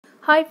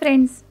Hi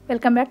friends,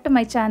 welcome back to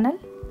my channel.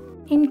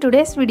 In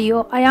today's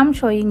video, I am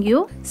showing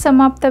you some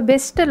of the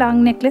best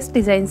long necklace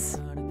designs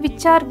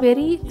which are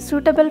very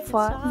suitable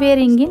for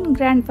wearing in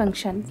grand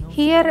function.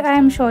 Here I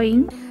am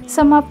showing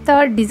some of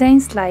the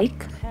designs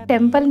like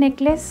temple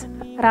necklace,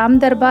 Ram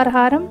Darbar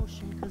Haram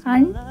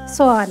and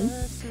so on.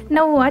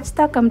 Now watch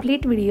the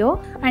complete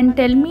video and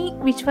tell me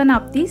which one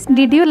of these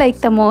did you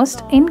like the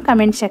most in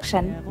comment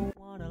section.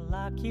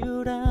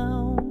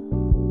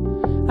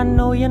 I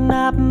know you're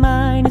not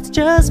mine, it's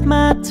just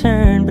my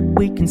turn, but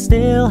we can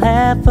still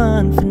have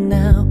fun for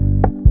now.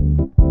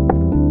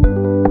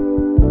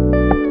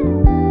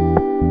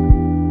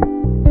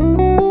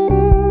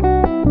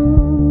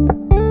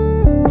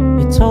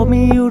 You told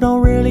me you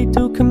don't really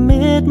do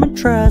commitment,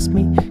 trust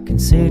me,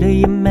 consider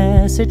your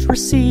message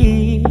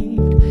received.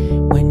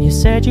 When you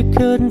said you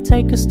couldn't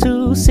take us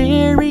too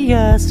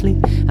seriously,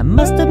 I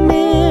must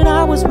admit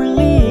I was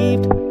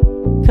relieved.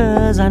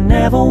 Cause I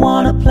never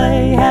wanna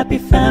play happy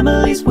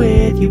families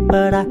with you,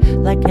 but I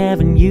like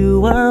having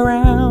you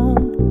around.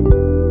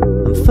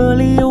 I'm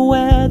fully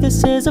aware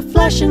this is a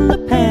flash in the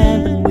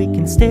pan, but we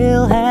can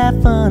still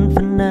have fun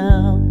for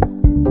now.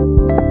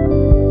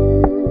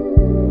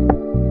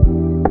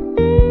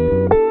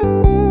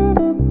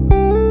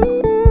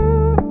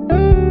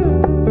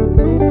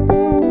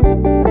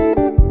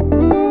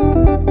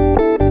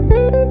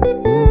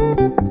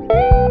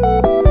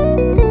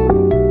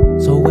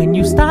 So when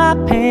you stop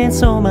paying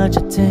so much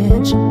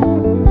attention,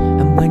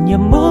 and when you're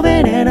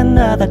moving in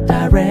another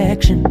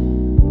direction,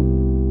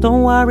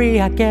 don't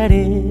worry, I get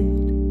it.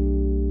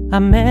 I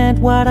meant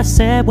what I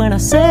said when I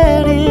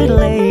said it,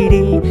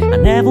 lady. I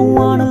never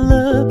wanna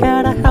look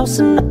at a house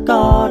in the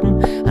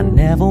garden, I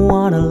never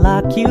wanna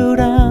lock you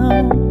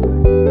down.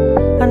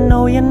 I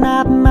know you're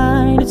not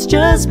mine, it's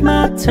just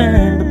my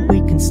turn, but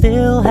we can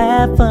still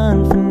have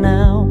fun for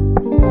now.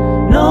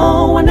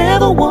 No, I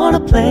never wanna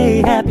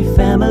play happy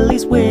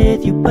families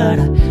with you, but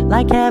I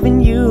like having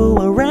you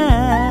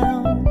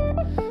around.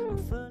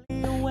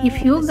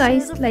 If you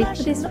guys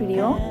liked this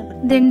video,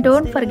 then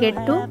don't forget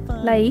to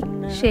like,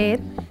 share,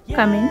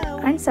 comment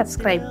and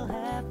subscribe.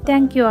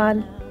 Thank you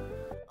all.